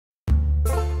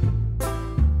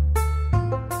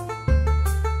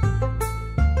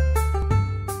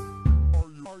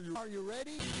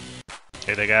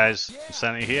Hey there guys,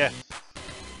 Sanity here,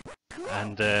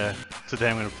 and today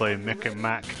I'm going to play Mick and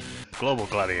Mack Global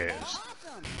Gladiators.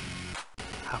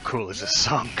 How cool is this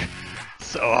song?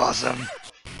 So awesome!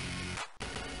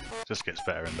 Just gets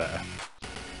better and better.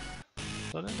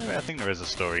 So I think there is a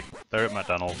story. They're at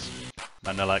McDonald's,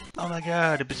 and they're like, oh my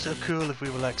god, it'd be so cool if we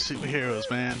were like superheroes,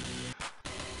 man.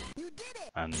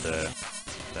 And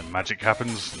then magic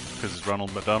happens, because it's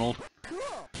Ronald McDonald.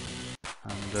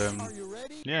 And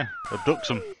yeah, abducts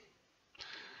them.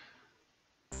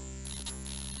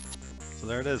 So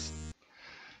there it is.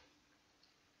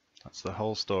 That's the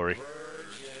whole story.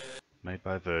 Made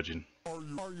by Virgin.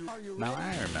 Now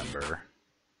I remember.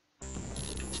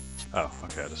 Oh,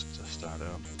 okay, I just started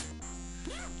up.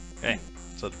 Okay,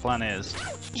 so the plan is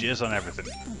jizz on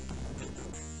everything.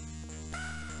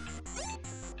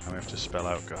 And we have to spell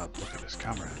out, God, look at this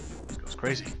camera. It goes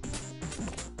crazy.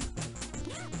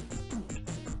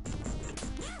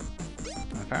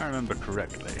 If I remember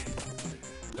correctly,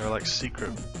 there are like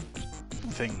secret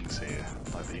things here,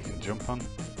 like that you can jump on.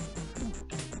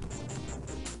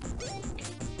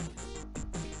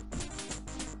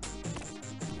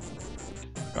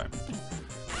 Right.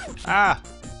 Ah!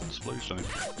 Splooged on him.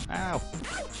 Ow!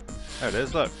 There it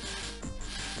is, look!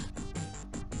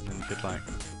 And then you could like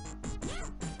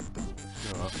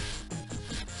go up.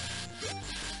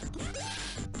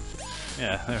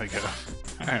 Yeah, there we go.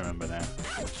 I remember now.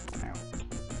 Ow.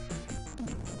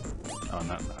 Oh, and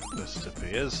that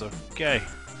disappears. Okay.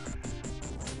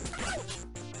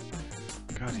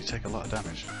 God, you take a lot of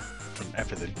damage from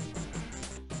everything.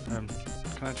 Can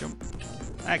I jump?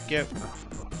 Thank you.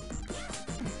 Oh,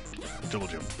 double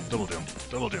jump, double jump,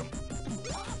 double jump.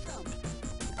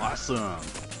 Awesome.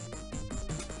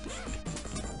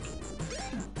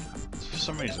 For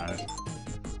some reason,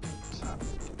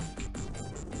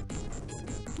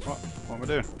 What am I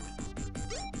doing?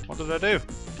 What did I do?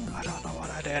 I don't know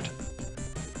what I did.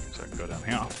 So I can go down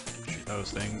here, shoot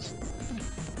those things.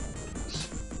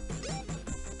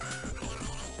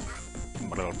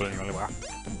 Oh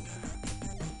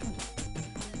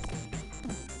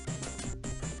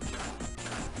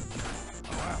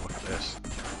wow, look at this.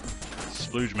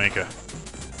 Splooge maker.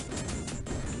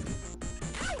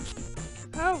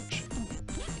 Ouch!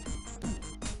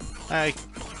 Hey,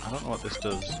 I don't know what this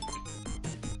does.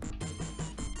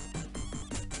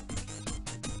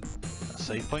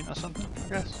 Save point or something, I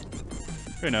guess?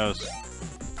 Who knows?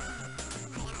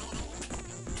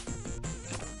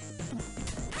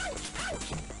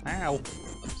 Ow!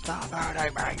 Stop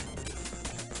hurting me!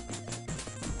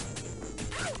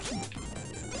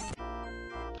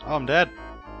 Oh, I'm dead!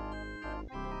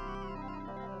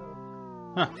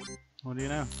 Huh. What do you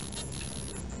know?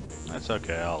 That's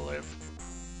okay, I'll live.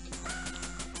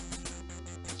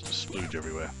 There's just splooge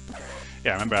everywhere.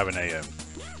 Yeah, I remember having a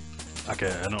like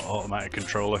an automatic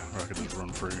controller where I could just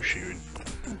run through shooting.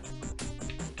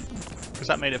 Because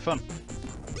that made it fun.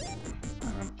 I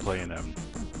remember playing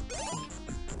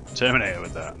Terminator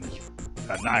with that and just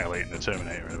annihilating the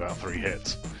Terminator in about 3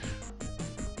 hits.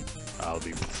 I'll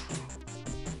be...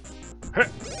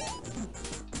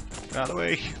 Get out of the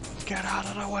way! Get out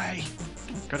of the way!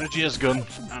 Got a jizz gun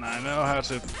and I know how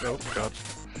to... Oh god.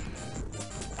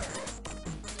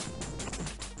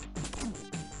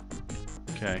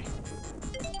 Okay.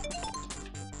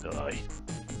 Die.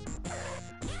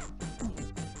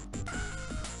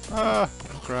 Ah,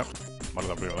 crap. What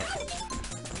did I do?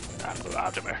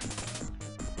 Out of me.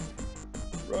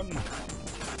 Run.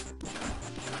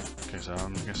 Okay, so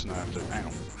I'm guessing I have to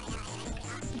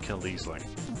kill these like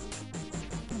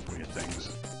weird things.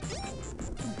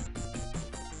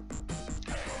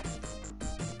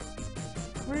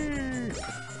 Whee!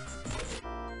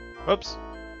 Whoops.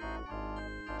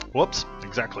 Whoops.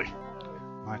 Exactly.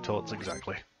 My thoughts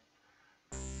exactly.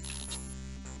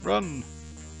 Run!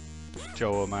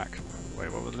 Joe or Mack.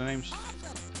 Wait, what were the names?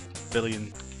 Billy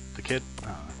and the kid?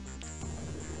 Oh,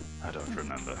 I don't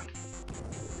remember.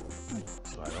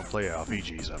 So I don't play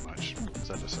RPGs that much.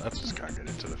 So I just can't get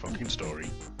into the fucking story.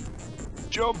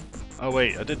 Jump! Oh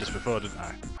wait, I did this before, didn't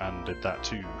I? And did that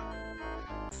too.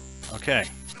 Okay.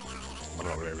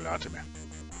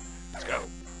 Let's go.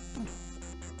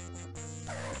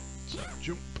 So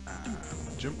jump and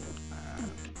jump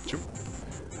and jump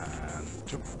and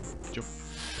jump, jump.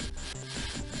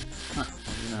 Huh,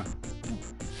 what do you know?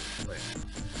 Wait.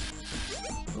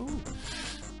 Ooh.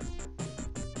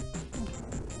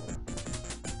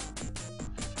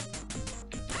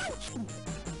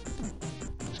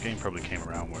 This game probably came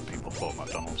around when people thought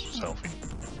McDonald's was healthy.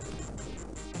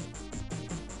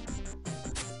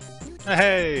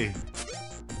 Hey!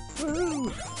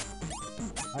 Woohoo!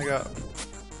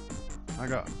 I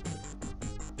got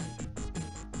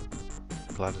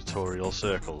gladiatorial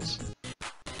circles.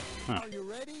 Huh.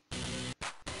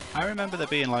 I remember there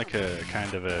being like a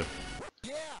kind of a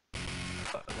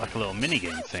little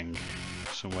minigame thing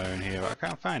somewhere in here. I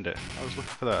can't find it. I was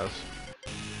looking for that.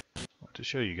 I wanted to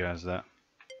show you guys that.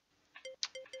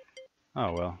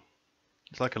 Oh well.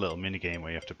 It's like a little minigame where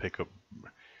you have to pick up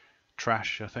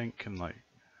trash, I think, and like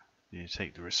you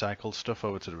take the recycled stuff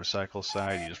over to the recycle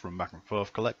side, you just run back and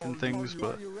forth collecting things,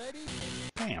 but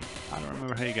damn, I don't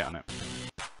remember how you get on it.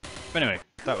 But anyway,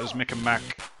 that was Mick and Mack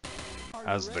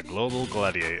as the Global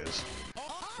Gladiators.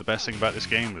 The best thing about this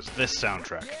game was this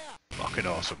soundtrack. Fucking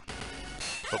awesome.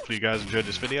 Hopefully you guys enjoyed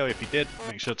this video. If you did,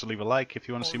 make sure to leave a like. If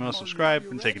you want to see more, subscribe,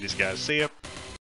 and take it easy guys. See ya!